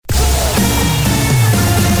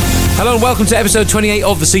Hello and welcome to episode 28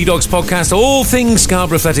 of the Seadogs podcast, all things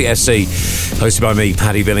Scarborough Athletic FC, hosted by me,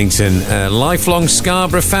 Paddy Billington, a lifelong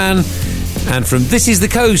Scarborough fan, and from This Is the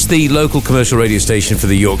Coast, the local commercial radio station for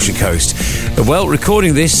the Yorkshire coast. Well,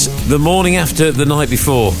 recording this the morning after the night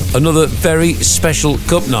before, another very special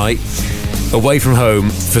cup night away from home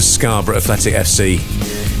for Scarborough Athletic FC.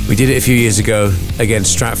 We did it a few years ago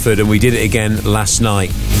against Stratford, and we did it again last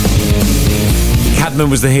night.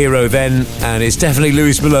 Cadman was the hero then, and it's definitely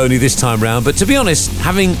Lewis Maloney this time round. But to be honest,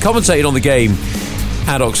 having commentated on the game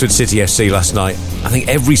at Oxford City FC last night, I think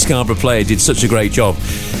every Scarborough player did such a great job.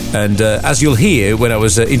 And as you'll hear when I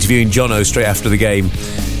was interviewing Jono straight after the game,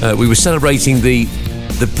 we were celebrating the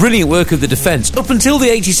brilliant work of the defence up until the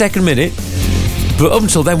 82nd minute. But up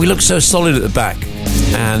until then, we looked so solid at the back.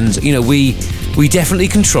 And, you know, we definitely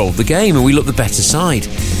controlled the game, and we looked the better side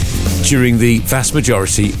during the vast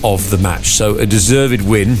majority of the match. So a deserved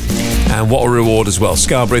win, and what a reward as well.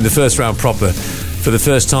 Scarborough in the first round proper for the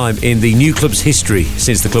first time in the new club's history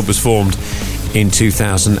since the club was formed in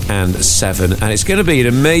 2007. And it's going to be an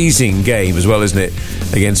amazing game as well, isn't it,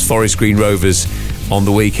 against Forest Green Rovers on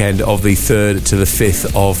the weekend of the 3rd to the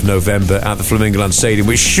 5th of November at the Flamingoland Stadium,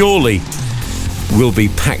 which surely will be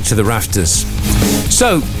packed to the rafters.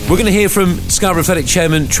 So, we're going to hear from Scarborough Athletic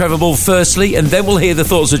Chairman Trevor Bull firstly, and then we'll hear the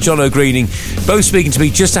thoughts of Jono Greening, both speaking to me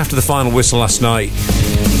just after the final whistle last night.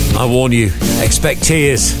 I warn you, expect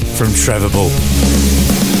tears from Trevor Bull.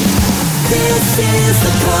 This is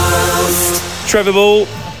the Post. Trevor Bull,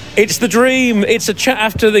 it's the dream. It's a chat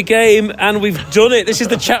after the game, and we've done it. This is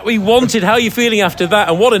the chat we wanted. How are you feeling after that,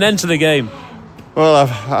 and what an end to the game? Well,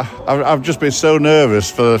 I've just been so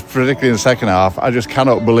nervous, particularly in the second half. I just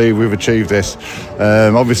cannot believe we've achieved this.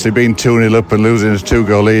 Obviously, being 2-0 up and losing a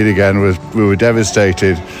 2-goal lead again, we were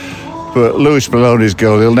devastated. But Lewis Maloney's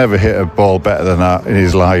goal, he'll never hit a ball better than that in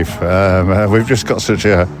his life. We've just got such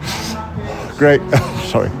a great...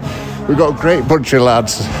 we've got a great bunch of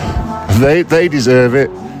lads. They deserve it.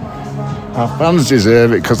 Our fans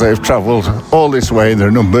deserve it because they've travelled all this way in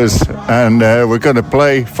their numbers, and we're going to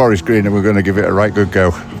play Forest Green and we're going to give it a right good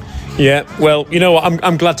go. Yeah, well, you know what,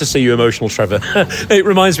 I'm glad to see you emotional, Trevor. It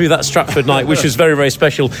reminds me of that Stratford night, which was very, very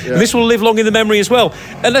special. Yeah. And this will live long in the memory as well.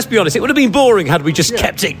 And let's be honest, it would have been boring had we just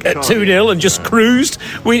kept it at 2-0 and just cruised.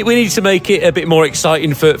 We needed to make it a bit more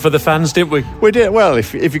exciting for the fans, didn't we? We did. Well,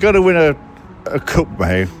 if you're going to win a cup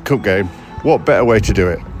game, what better way to do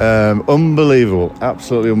it? Unbelievable,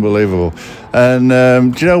 absolutely unbelievable. And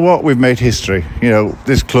do you know what? We've made history. You know,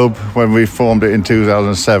 this club, when we formed it in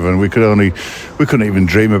 2007, we couldn't even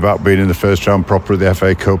dream about being in the first round proper of the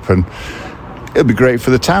FA Cup, and it'll be great for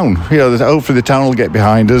the town. You know, hopefully the town will get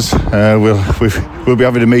behind us. We'll be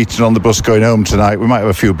having a meeting on the bus going home tonight. We might have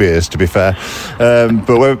a few beers, to be fair,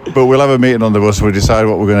 but we'll have a meeting on the bus and we'll decide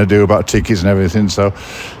what we're going to do about tickets and everything. So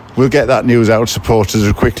we'll get that news out to supporters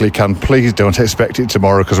as quickly as can. Please don't expect it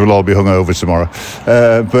tomorrow because we'll all be hungover tomorrow.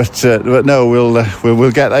 But no,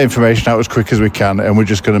 we'll get that information out as quick as we can, and we're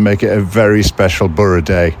just going to make it a very special Borough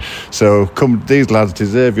day. So these lads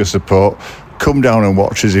deserve your support. Come down and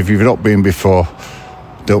watch us. If you've not been before,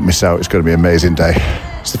 don't miss out. It's going to be an amazing day.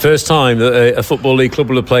 It's the first time that a Football League club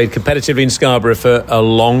will have played competitively in Scarborough for a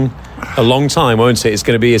long time, won't it? It's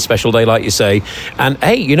going to be a special day, like you say. And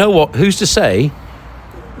hey, you know what? Who's to say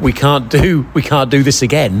we can't do this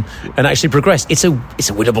again and actually progress? It's a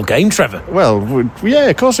winnable game, Trevor. Well, yeah,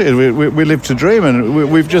 of course it is. We live to dream, and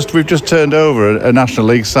we've just turned over a National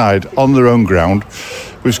League side on their own ground.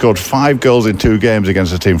 We've scored 5 goals in 2 games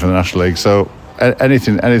against a team from the National League, so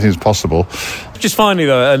anything's possible. Just finally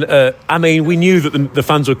though, I mean, we knew that the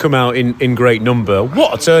fans would come out in great number.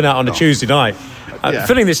 What a turnout on a Tuesday night.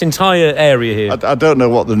 Filling this entire area here. I don't know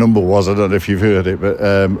what the number was. I don't know if you've heard it, but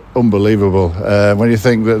unbelievable. When you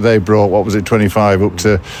think that they brought, 25 up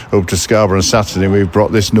to Scarborough on Saturday, we've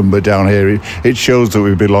brought this number down here. It shows that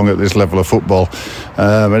we belong at this level of football,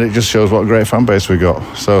 and it just shows what a great fan base we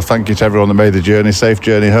got. So thank you to everyone that made the journey, safe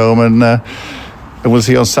journey home, and we'll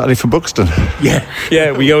see you on Saturday for Buxton.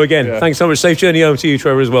 Yeah, we go again. Thanks so much. Safe journey home to you,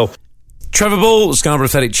 Trevor, as well. Trevor Bull, Scarborough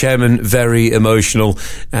Athletic Chairman, very emotional,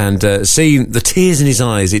 and seeing the tears in his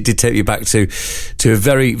eyes, it did take you back to a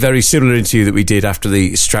very, very similar interview that we did after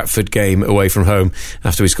the Stratford game away from home,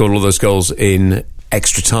 after we scored all those goals in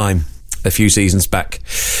extra time a few seasons back.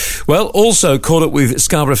 Well, also caught up with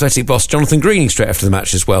Scarborough Athletic boss Jono Greening straight after the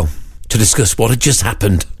match as well, to discuss what had just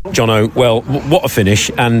happened. Jono, well, what a finish,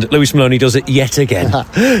 and Lewis Maloney does it yet again.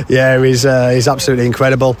 Yeah, he's absolutely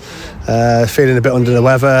incredible. Feeling a bit under the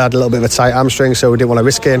weather, had a little bit of a tight hamstring, so we didn't want to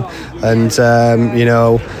risk him. And,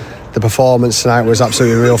 the performance tonight was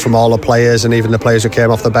absolutely real from all the players and even the players who came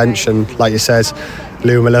off the bench. And like you said,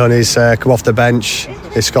 Lou Maloney's come off the bench,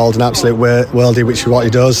 he scored an absolute worldie, which is what he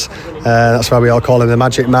does. That's why we all call him the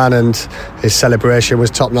Magic Man, and his celebration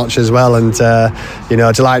was top notch as well. And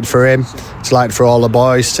delight for him, delight for all the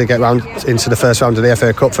boys to get round into the first round of the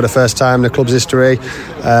FA Cup for the first time in the club's history.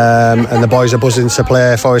 And the boys are buzzing to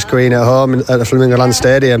play Forest Green at home at the Flamingo Land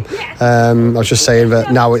Stadium. I was just saying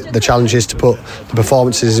that now the challenge is to put the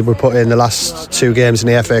performances we put in the last 2 games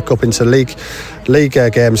in the FA Cup into league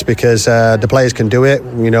games, because the players can do it.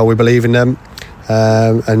 We believe in them.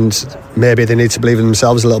 And maybe they need to believe in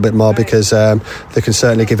themselves a little bit more, because they can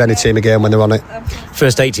certainly give any team a game when they're on it.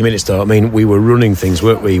 First 80 minutes though, we were running things,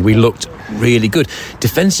 weren't we? We looked really good.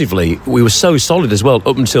 Defensively, we were so solid as well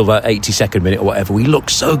up until that 82nd minute or whatever. We looked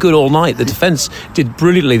so good all night. The defence did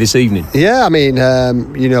brilliantly this evening. Yeah, we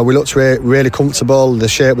looked really comfortable. The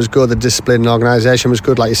shape was good, the discipline and organisation was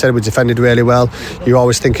good. Like you said, we defended really well. You're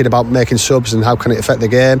always thinking about making subs and how can it affect the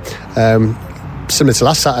game. Similar to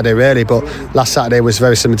last Saturday really, but last Saturday was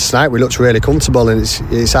very similar to tonight. We looked really comfortable, and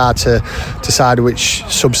it's hard to decide which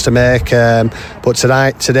subs to make, but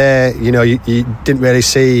today you didn't really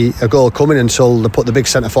see a goal coming until they put the big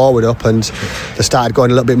centre forward up, and they started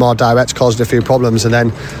going a little bit more direct, caused a few problems. And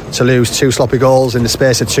then to lose 2 sloppy goals in the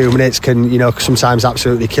space of 2 minutes can sometimes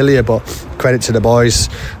absolutely kill you. But credit to the boys,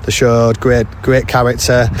 they showed great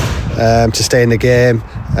character to stay in the game,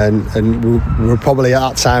 and we were probably at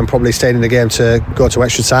that time staying in the game to go to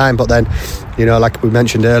extra time. But then, like we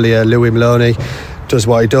mentioned earlier, Louis Maloney does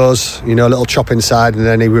what he does, a little chop inside, and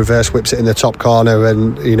then he reverse whips it in the top corner,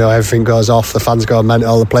 and everything goes off. The fans go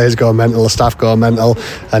mental, the players go mental, the staff go mental,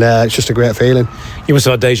 and it's just a great feeling. You must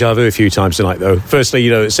have had deja vu a few times tonight though.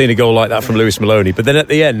 Firstly, seeing a goal like that from Lewis Maloney, but then at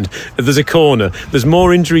the end there's a corner, there's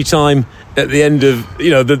more injury time at the end of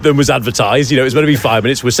than was advertised. It was going to be 5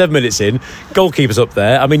 minutes, we're 7 minutes in, goalkeeper's up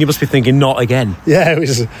there. You must be thinking, not again. Yeah, it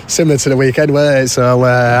was similar to the weekend, wasn't it? So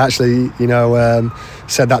actually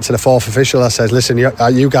said that to the 4th official. I said, listen,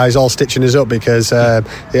 you guys all stitching us up, because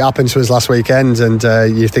it happened to us last weekend, and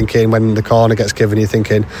you're thinking, when the corner gets given, you're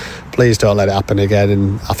thinking, please don't let it happen again.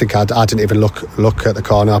 And I think I didn't even look at the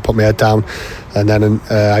corner. I put my head down, and then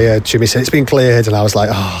I heard Jimmy say, it's been cleared, and I was like,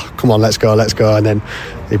 oh, come on, let's go. And then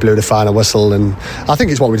he blew the final whistle, and I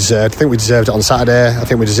think it's what we deserved. I think we deserved it on Saturday, I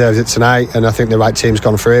think we deserved it tonight, and I think the right team's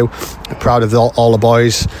gone through. I'm proud of all the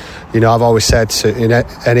boys. I've always said in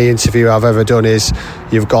any interview I've ever done is,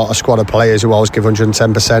 you've got a squad of players who always give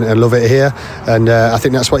 110% and love it here, and I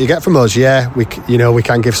think that's what you get from us. Yeah, we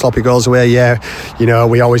can give sloppy goals away. Yeah,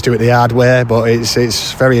 we always do it the hard way, but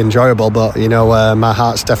it's very enjoyable. But my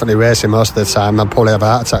heart's definitely racing most of the time. I'll probably have a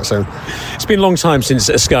heart attack soon. It's been a long time since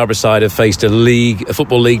a Scarborough side have faced a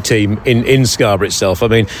football league team in Scarborough itself.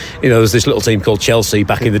 There's this little team called Chelsea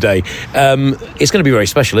back in the day. It's going to be very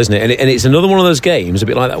special, isn't it? And it's another one of those games, a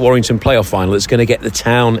bit like that Warrington playoff final, that's going to get the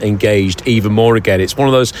town engaged even more again. It's one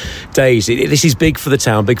of those days. This is big for the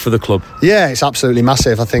town, big for the club. Yeah, it's absolutely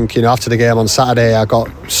massive. I think after the game on Saturday, I got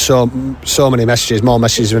so many messages, more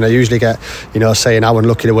messages than I usually get. Saying how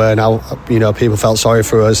unlucky they were and how people felt sorry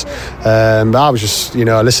for us. But I was just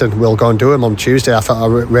listen, we'll go and do them on Tuesday. I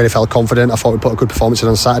really felt confident. I thought we put a good performance in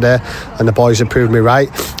on Saturday, and the boys have proved me right.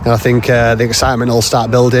 And I think the excitement will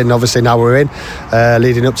start building. Obviously now we're in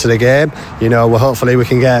leading up to the game. Hopefully we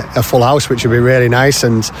can get a full house, which would be really nice,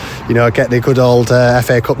 and get the good old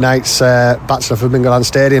FA Cup nights back to the Flamingo Land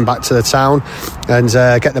Stadium, back to the town, and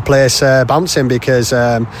get the place bouncing, because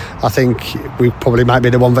I think we probably might be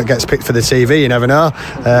the one that gets picked for the TV. You never know.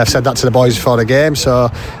 I've said that to the boys before the game, so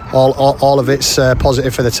all of it's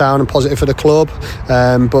positive for the town and positive for the club.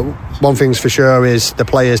 But one thing's for sure is the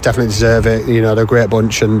players definitely deserve it. They're a great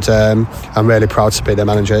bunch, and I'm really proud to be their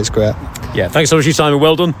manager. It's great. Yeah, thanks so much for your time, and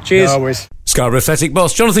well done. Cheers. No worries. Scarborough Athletic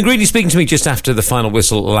boss Jono Greening speaking to me just after the final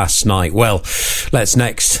whistle last night. Well, let's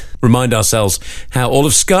next remind ourselves how all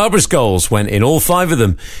of Scarborough's goals went in, all 5 of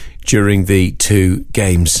them, during the 2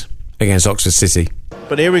 games against Oxford City.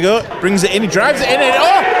 But here we go, brings it in, he drives it in,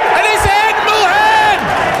 and it's in! Mulhern!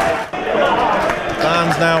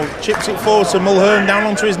 Barnes now chips it forward to Mulhern, down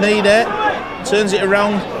onto his knee there, turns it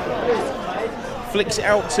around, flicks it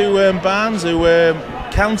out to Barnes, who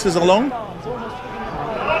counters along.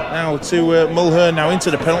 Now to Mulhern, now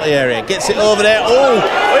into the penalty area, gets it over there. Oh,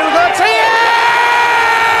 here we go,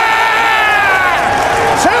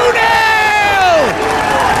 2-0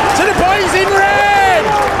 to the boys in red.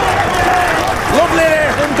 Lovely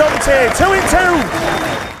there from Dante,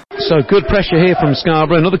 2-2. So good pressure here from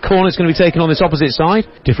Scarborough. Another corner is going to be taken on this opposite side.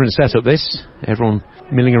 Different setup this. Everyone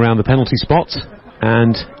milling around the penalty spot,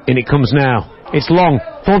 and in it comes now. It's long.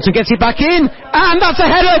 Thornton gets it back in, and that's a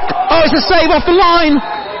header. Oh, it's a save off the line.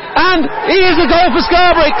 and here's a goal for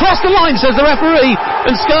Scarborough. It crossed the line, says the referee,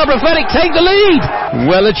 and Scarborough Athletic take the lead.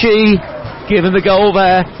 Wellerchi given the goal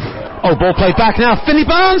there. Oh, ball played back now. Finney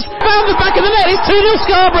Barnes found the back of the net. It's 2-0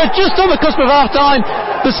 Scarborough, just on the cusp of half-time.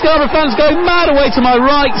 The Scarborough fans go mad away to my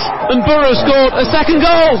right, and Borough scored a second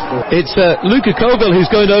goal. It's Luca Colville who's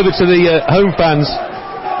going over to the home fans.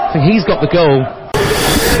 I think he's got the goal.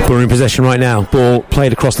 Borough in possession right now. Ball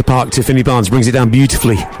played across the park to Finney Barnes. Brings it down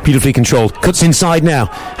beautifully controlled. Cuts inside now.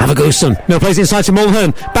 Have a go, son. No, plays inside to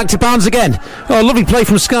Mulhern. Back to Barnes again. Oh, lovely play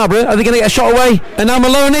from Scarborough. Are they going to get a shot away? And now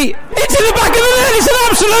Maloney. It's in the back of the net. It's an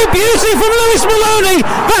absolute beauty from Lewis Maloney.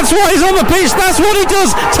 That's why he's on the pitch. That's what he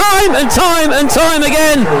does time and time and time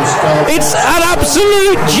again. It's an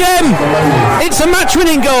absolute gem. It's a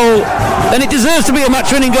match-winning goal, and it deserves to be a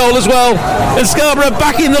match-winning goal as well. And Scarborough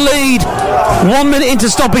back in the lead. 1 minute into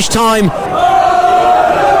stoppage time.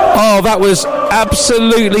 Oh, that was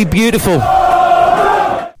absolutely beautiful.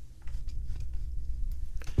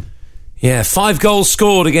 Yeah, 5 goals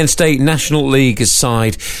scored against a National League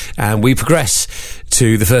side, and we progress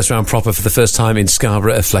to the first round proper for the first time in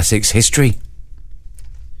Scarborough Athletics history.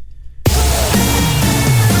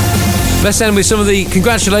 Let's end with some of the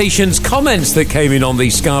congratulations comments that came in on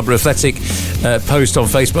the Scarborough Athletic post on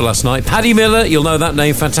Facebook last night. Paddy Miller, you'll know that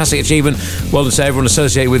name, fantastic achievement. Well done to everyone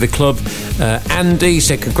associated with the club. Andy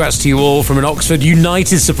said congrats to you all from an Oxford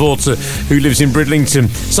United supporter who lives in Bridlington.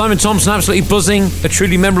 Simon Thompson, absolutely buzzing, a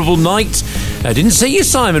truly memorable night. Didn't see you,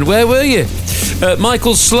 Simon, where were you?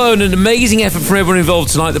 Michael Sloan, an amazing effort from everyone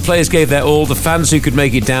involved tonight. The players gave their all, the fans who could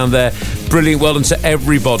make it down there, brilliant, well done to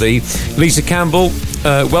everybody. Lisa Campbell,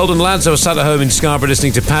 well done lads, I was sat at home in Scarborough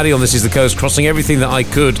listening to Paddy on This Is The Coast, crossing everything that I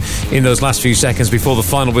could in those last few seconds before the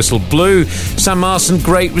final whistle blew. Sam Marson,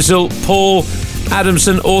 great result. Paul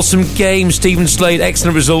Adamson, awesome game. Stephen Slade,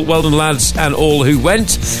 excellent result. Well done lads and all who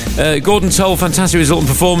went. Gordon Toll, fantastic result and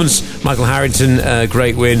performance. Michael Harrington,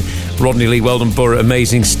 great win. Rodney Lee, well done Borough,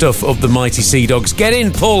 amazing stuff. Up the mighty Seadogs. Get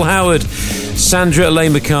in, Paul Howard. Sandra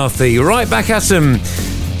Elaine McCarthy, right back at him.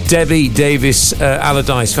 Debbie Davis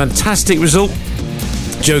Allardyce, fantastic result.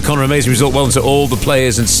 Joe Connor, amazing result. Well done to all the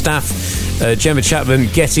players and staff. Gemma Chapman,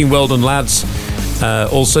 getting well done lads.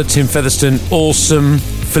 Also Tim Featherstone, awesome.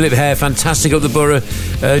 Philip Hare, fantastic up the Borough.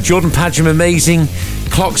 Jordan Padgham, amazing.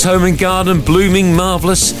 Clocks Home and Garden, blooming,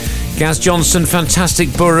 marvellous. Gaz Johnson,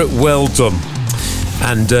 fantastic Borough, well done.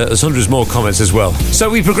 And there's hundreds more comments as well. So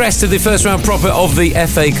we progress to the first round proper of the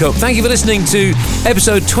FA Cup. Thank you for listening to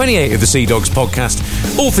episode 28 of the Seadogs podcast.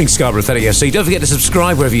 All things Scarborough Athletic FC. Don't forget to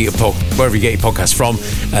subscribe wherever you get your podcasts from,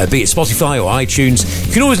 be it Spotify or iTunes.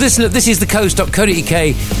 You can always listen at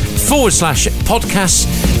thisisthecoast.co.uk/podcasts.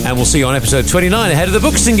 And we'll see you on episode 29 ahead of the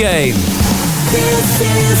Buxton game. This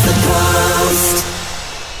is the Post.